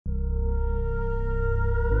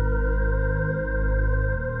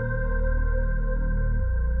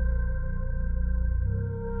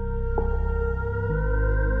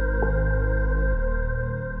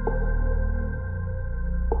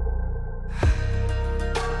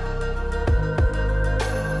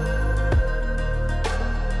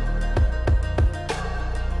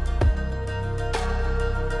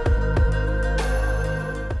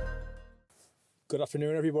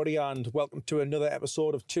afternoon, everybody, and welcome to another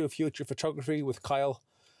episode of To Future Photography with Kyle.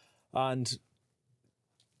 And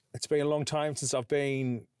it's been a long time since I've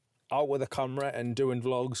been out with a camera and doing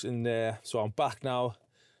vlogs in there, so I'm back now.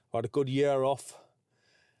 I had a good year off,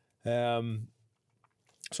 so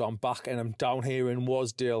I'm back and I'm down here in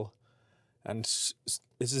Wasdale, and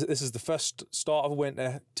this is the first start of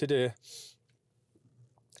winter today,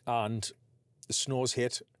 and the snow's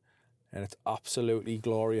hit, and it's absolutely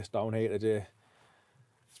glorious down here today.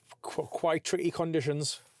 Quite tricky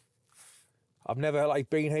conditions. I've never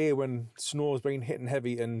been here when snow's been hitting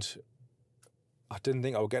heavy, and I didn't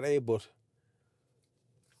think I would get here, but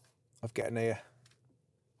I've gotten here.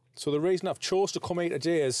 So the reason I've chose to come here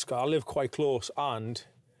today is I live quite close, and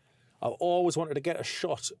I've always wanted to get a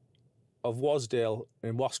shot of Wasdale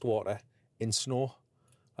in Wastwater in snow,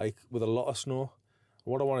 with a lot of snow.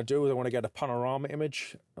 What I want to do is I want to get a panorama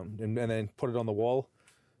image and then put it on the wall.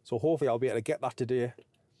 So hopefully I'll be able to get that today.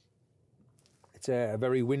 It's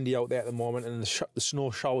very windy out there at the moment, and the snow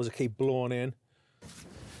showers keep blowing in.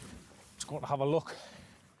 Just going to have a look.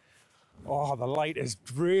 Oh, the light is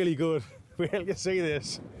really good. Wait till you see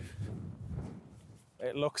this.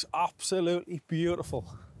 It looks absolutely beautiful.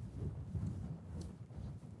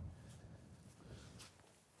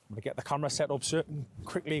 I'm going to get the camera set up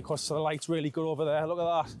quickly because the light's really good over there. Look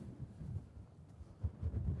at that.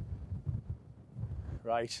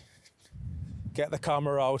 Right. Get the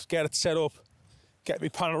camera out, get it set up, get me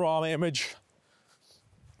panorama image.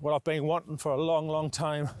 What I've been wanting for a long, long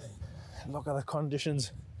time. Look at the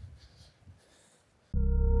conditions.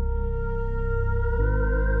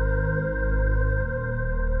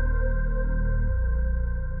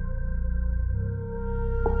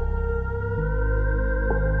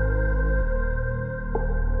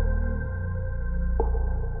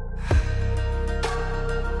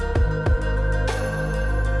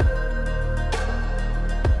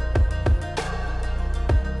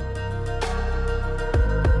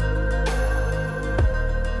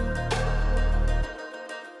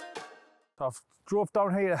 I've drove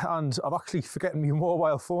down here and I've actually forgotten my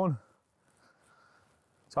mobile phone,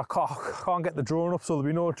 so I can't get the drone up, so there'll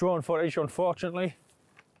be no drone footage, unfortunately,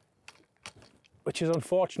 which is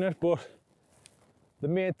unfortunate. But the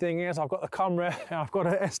main thing is I've got the camera and I've got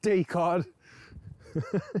an SD card.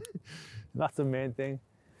 That's the main thing.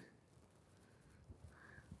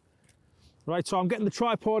 Right, so I'm getting the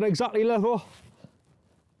tripod exactly level.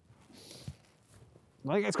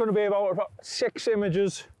 I think it's going to be about 6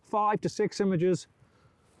 images. 5 to 6 images.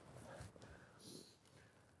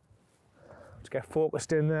 Let's get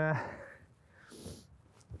focused in there.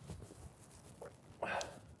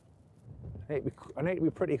 I need to be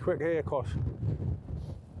pretty quick here, cause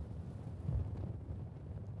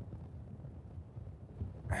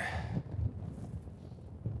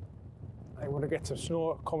I want to get some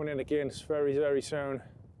snow coming in again very, very soon.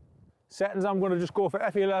 Settings, I'm going to just go for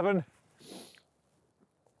F11.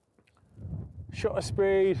 Shutter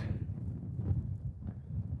speed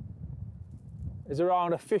is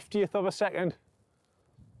around a 50th of a second.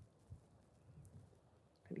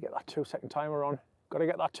 Need to get that 2-second timer on. Got to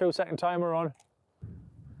get that 2-second timer on. I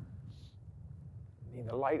mean,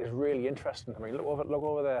 the light is really interesting. I mean, look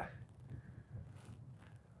over there.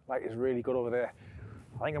 Light is really good over there.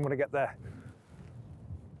 I think I'm going to get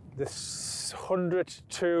this 100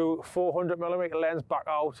 to 400mm lens back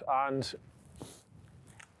out and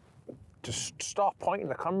just start pointing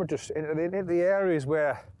the camera just into the areas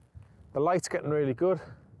where the light's getting really good.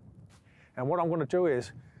 And what I'm going to do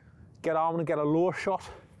is get on and get a low shot.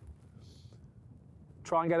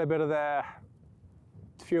 Try and get a bit of a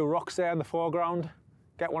few rocks there in the foreground.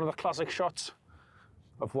 Get one of the classic shots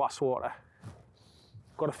of Wastwater.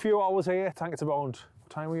 Got a few hours here. I think it's about, what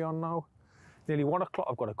time are we on now? Nearly 1 o'clock.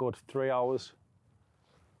 I've got a good 3 hours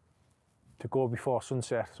to go before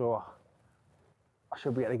sunset. So I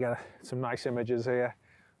should be able to get some nice images here.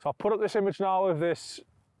 So I'll put up this image now of this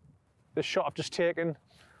shot I've just taken,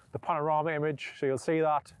 the panorama image, so you'll see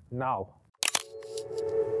that now.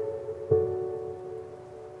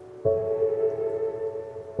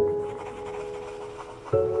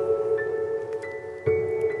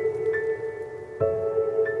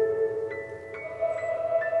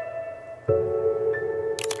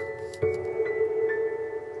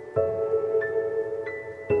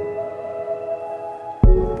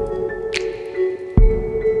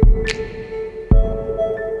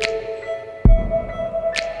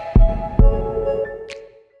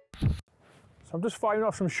 I'm just firing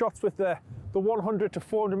off some shots with the 100 to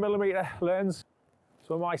 400mm lens.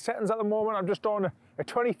 So my settings at the moment, I'm just on a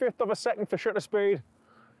 25th of a second for shutter speed.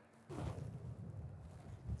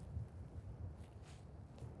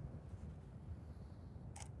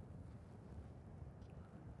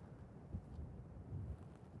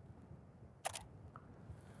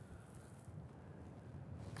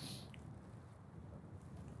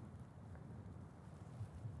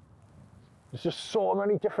 There's just so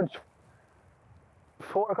many different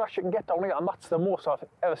photographs you can get down here, and that's the most I've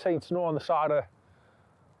ever seen snow on the side of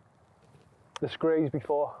the screes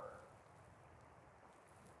before.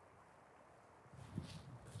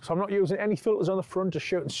 So I'm not using any filters on the front, just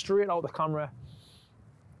shooting straight out the camera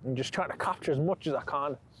and just trying to capture as much as I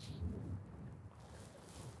can.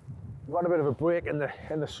 We've had a bit of a break in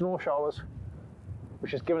the snow showers,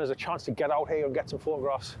 which has given us a chance to get out here and get some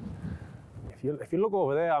photographs. If you look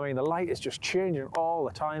over there, I mean, the light is just changing all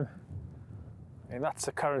the time. And that's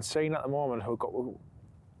the current scene at the moment.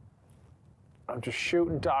 I'm just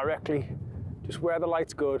shooting directly, just where the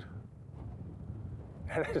light's good.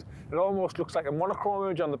 And it almost looks like a monochrome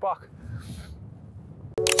image on the back.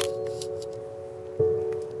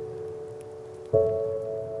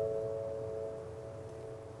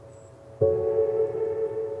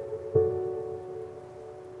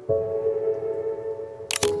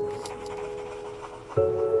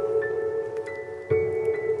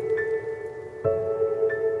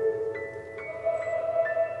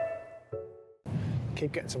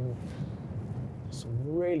 Keep getting some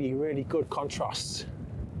really, really good contrasts.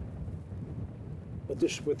 But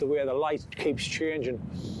just with the way the light keeps changing.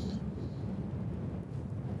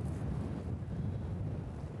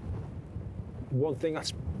 One thing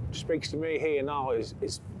that speaks to me here now is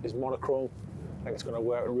monochrome. I think it's going to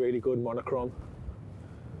work in really good monochrome.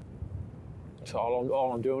 So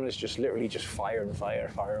all I'm doing is just literally just fire and fire,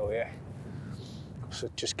 fire away. So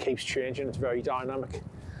it just keeps changing. It's very dynamic.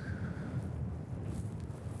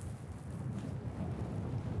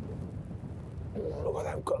 Look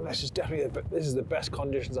at that! This is definitely the best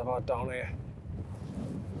conditions I've had down here.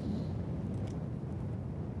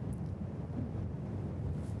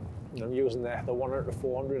 And I'm using the 100 to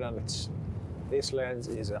 400, and this lens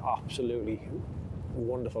is an absolutely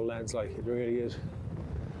wonderful lens. Like, it really is.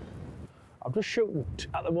 I'm just shooting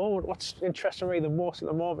at the moment. What's interesting me the most at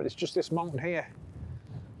the moment is just this mountain here,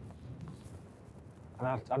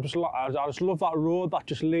 and I just love that road that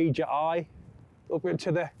just leads your eye up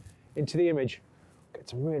into the image. Get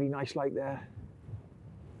some really nice light there.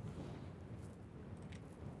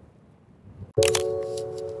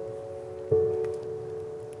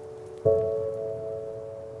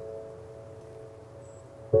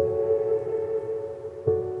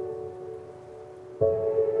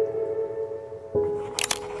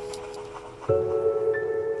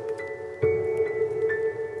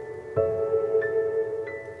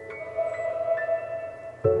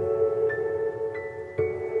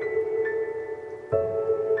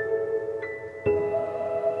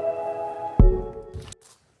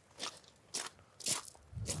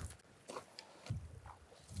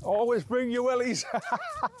 Always bring your wellies.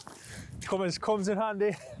 comes in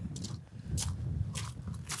handy.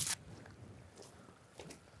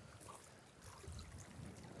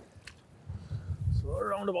 So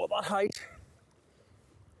around about that height.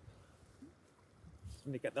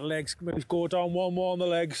 And you get the legs, maybe go down one more on the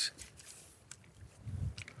legs.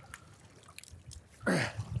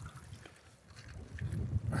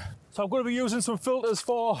 So I'm going to be using some filters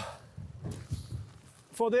for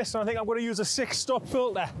this, and I think I'm going to use a 6-stop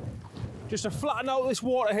filter just to flatten out this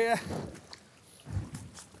water here.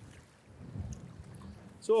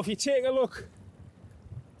 So if you take a look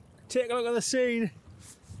at the scene,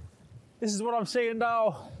 this is what I'm seeing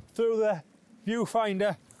now through the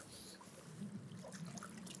viewfinder.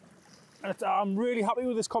 And I'm really happy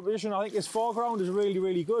with this composition. I think this foreground is really,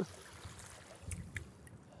 really good.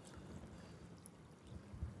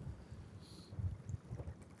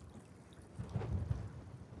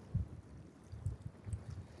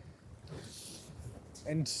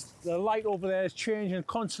 And the light over there is changing,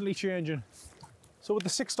 constantly changing. So with the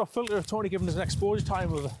 6-stop filter, it's only given us an exposure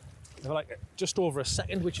time of like just over a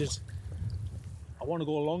second, which is, I want to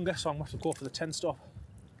go longer, so I'm going to have to go for the 10-stop.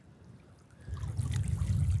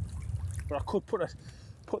 But I could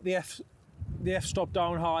put the f-stop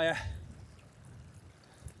down higher.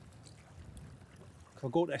 If I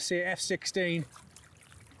go to say f16,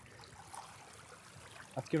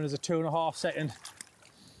 that's given us a 2.5 second.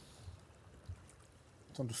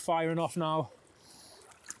 So I'm just firing off now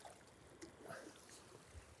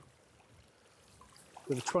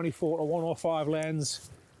with a 24 to 105 lens.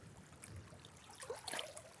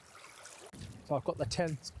 So I've got the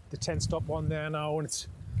 10 stop one there now, and it's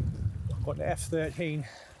got the f13, and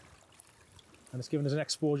it's given us an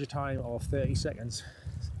exposure time of 30 seconds.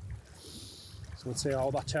 So we'll see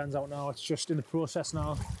how that turns out now. It's just in the process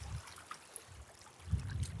now.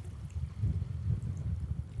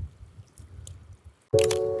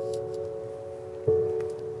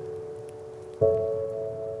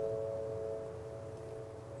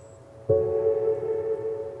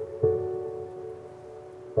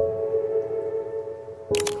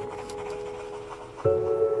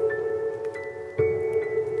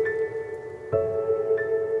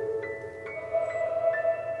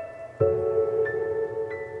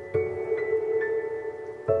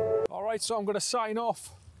 Right, so I'm going to sign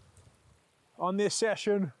off on this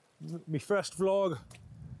session, my first vlog,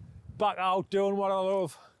 back out doing what I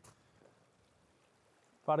love.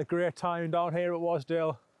 I've had a great time down here at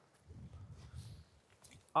Wasdale.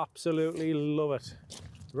 Absolutely love it.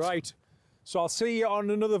 Right, so I'll see you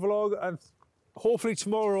on another vlog, and hopefully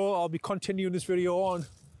tomorrow I'll be continuing this video on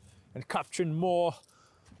and capturing more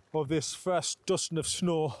of this first dusting of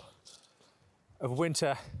snow of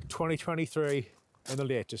winter 2023 in the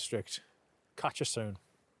Lake District. Catch you soon.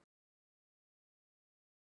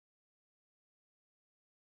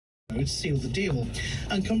 Seal the deal.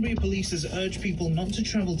 And Cumbria Police has urged people not to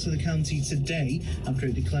travel to the county today after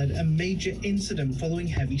it declared a major incident following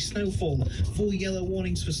heavy snowfall. 4 yellow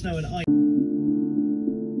warnings for snow and ice.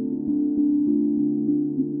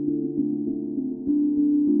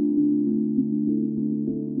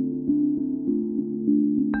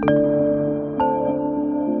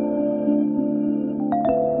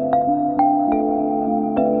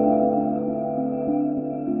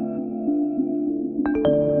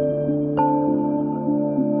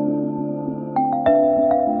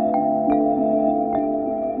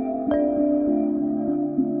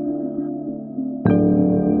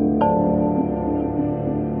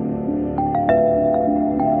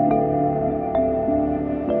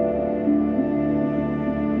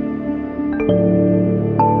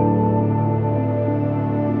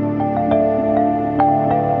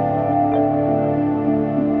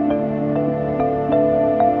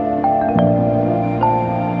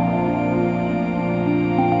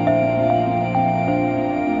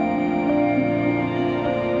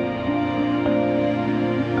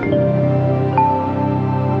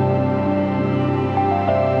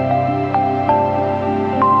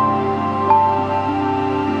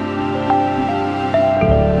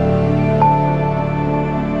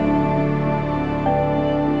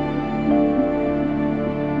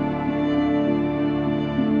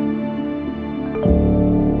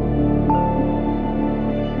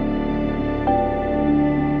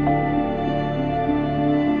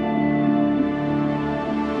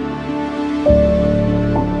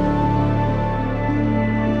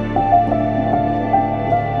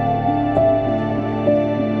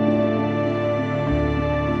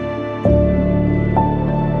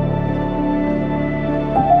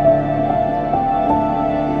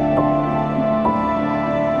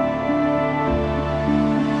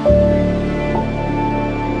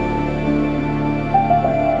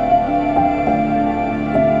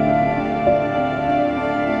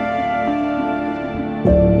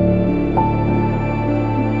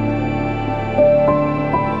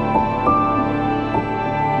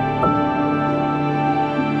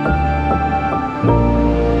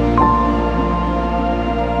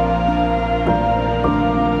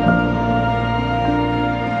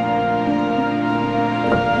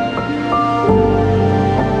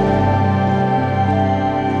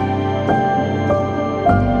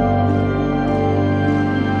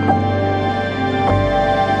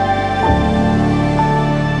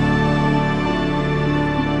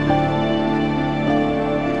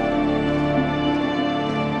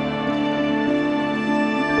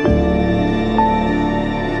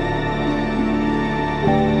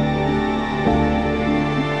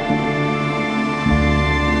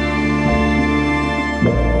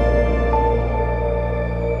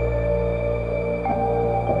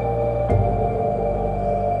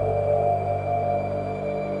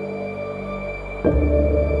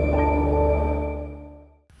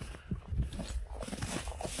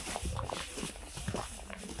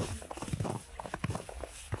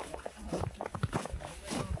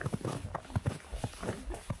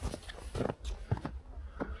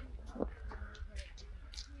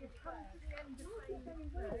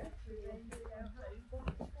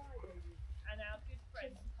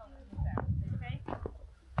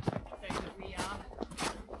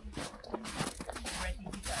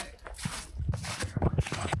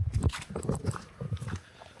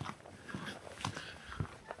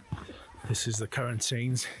 This is the current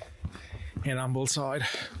scenes in Ambleside.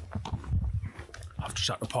 I've just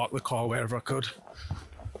had to park the car wherever I could.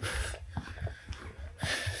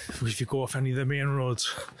 If you go off any of the main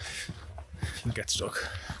roads, you get stuck.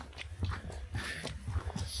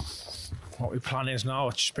 What we plan is now,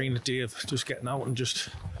 it's just been a day of just getting out and just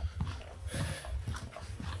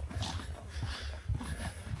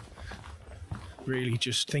really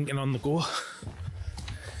just thinking on the go.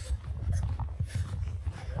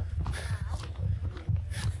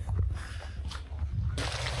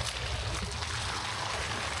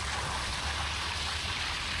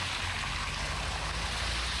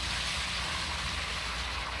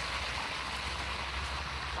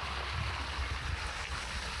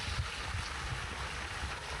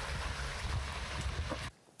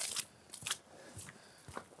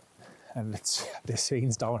 And the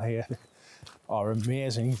scenes down here are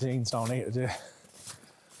amazing scenes down here today.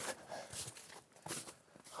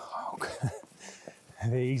 Oh,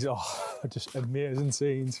 these are just amazing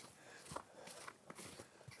scenes.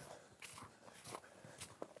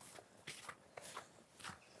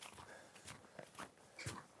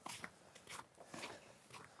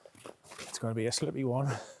 It's going to be a slippy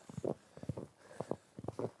one.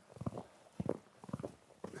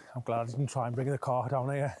 I'm glad I didn't try and bring the car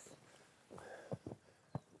down here.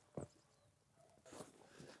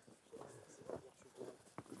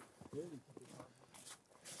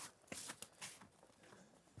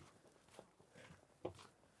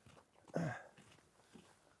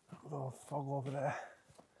 Look at all the fog over there.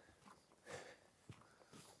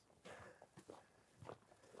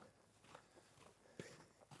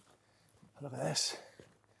 Look at this.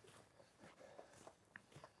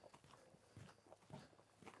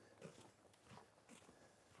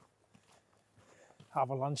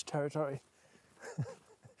 Avalanche territory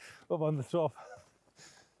up on the top.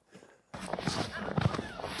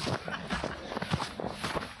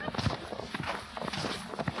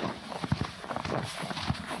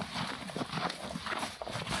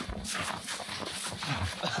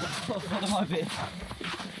 What am I being?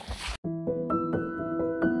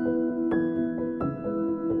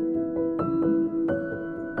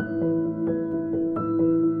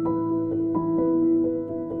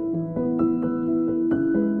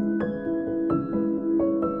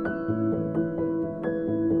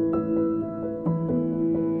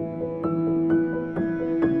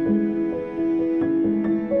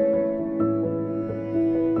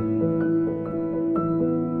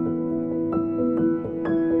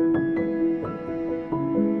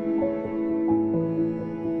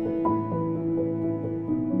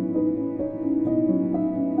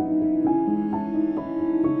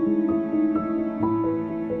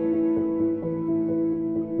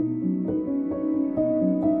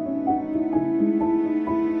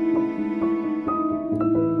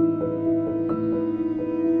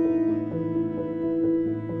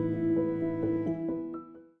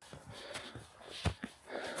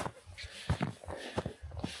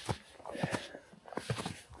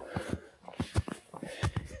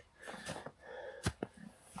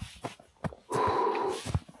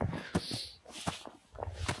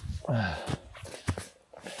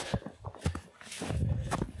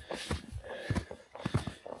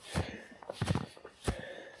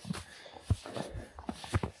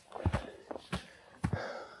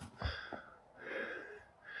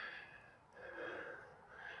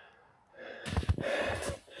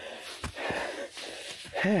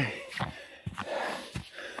 Hey.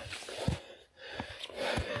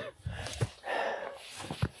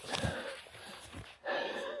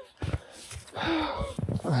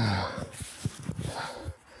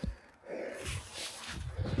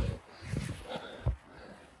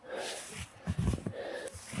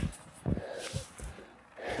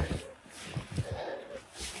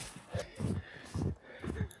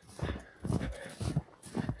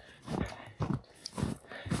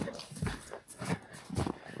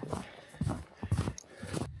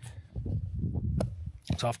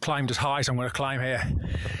 So I've climbed as high as I'm going to climb here,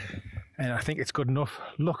 and I think it's good enough.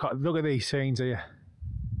 Look at these scenes here.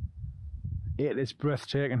 It is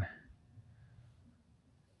breathtaking.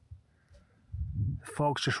 The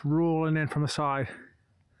fog's just rolling in from the side.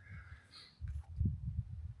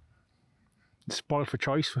 It's spoiled for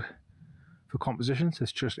choice for compositions.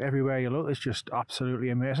 It's just everywhere you look. It's just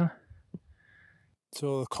absolutely amazing.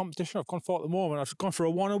 So the competition I've gone for at the moment, I've gone for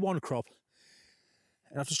a 101 crop,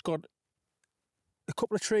 and I've just got a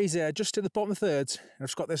couple of trees there just to the bottom thirds, and I've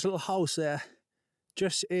just got this little house there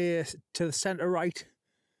just to the centre right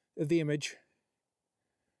of the image.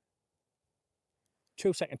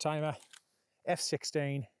 2-second timer,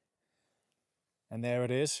 F16, and there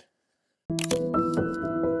it is.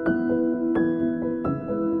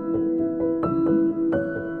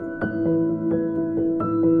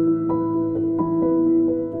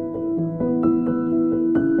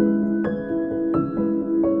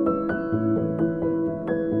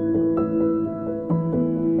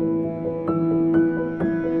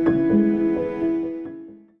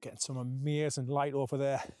 Some amazing light over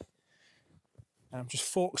there, and I'm just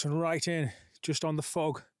focusing right in just on the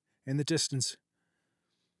fog in the distance.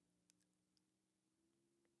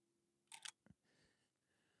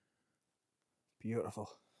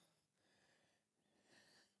 Beautiful.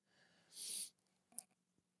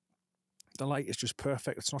 The light is just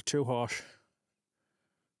perfect, it's not too harsh.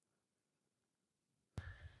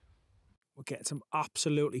 We're getting some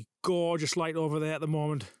absolutely gorgeous light over there at the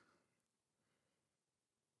moment.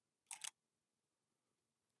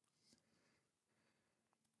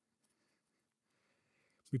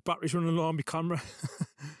 My battery's running low on my camera.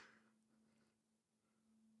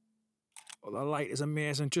 Oh, the light is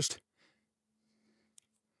amazing. Just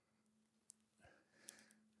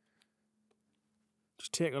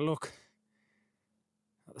take a look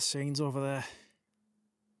at the scenes over there.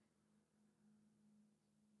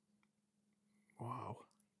 Wow.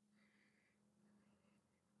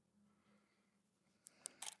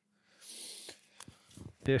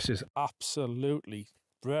 This is absolutely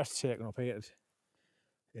breathtaking up here.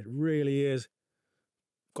 It really is.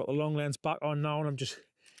 Got the long lens back on now, and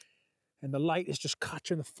and the light is just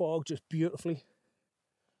catching the fog just beautifully.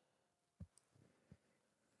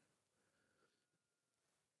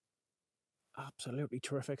 Absolutely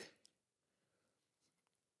terrific.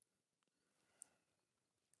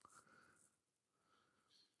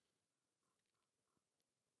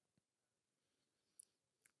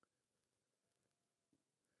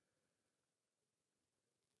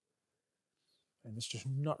 And there's just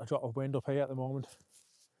not a drop of wind up here at the moment.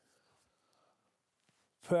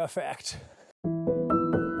 Perfect.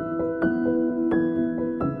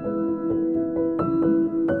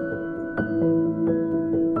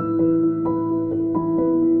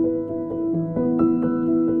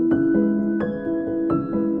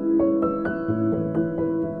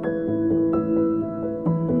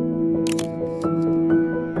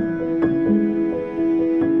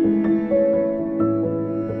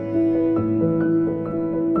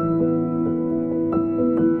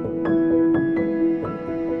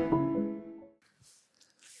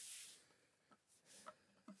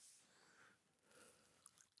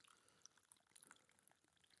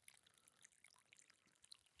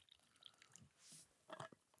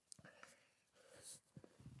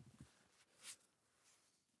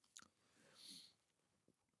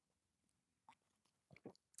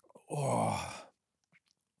 Oh,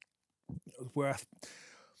 it was worth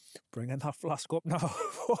bringing that flask up now.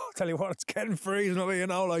 I'll tell you what, it's getting freezing over here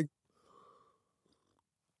now, like.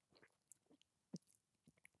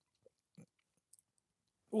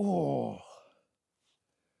 Oh.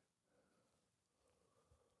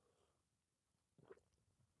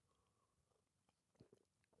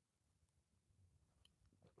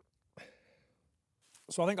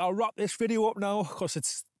 So I think I'll wrap this video up now because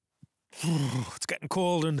it's getting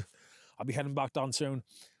cold and I'll be heading back down soon.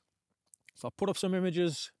 So I'll put up some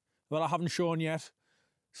images that I haven't shown yet.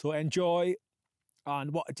 So enjoy,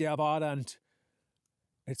 and what a day I've had, and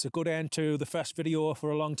it's a good end to the first video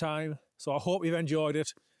for a long time. So I hope you've enjoyed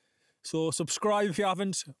it. So subscribe if you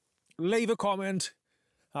haven't, leave a comment.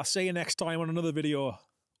 I'll see you next time on another video.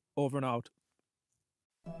 Over and out.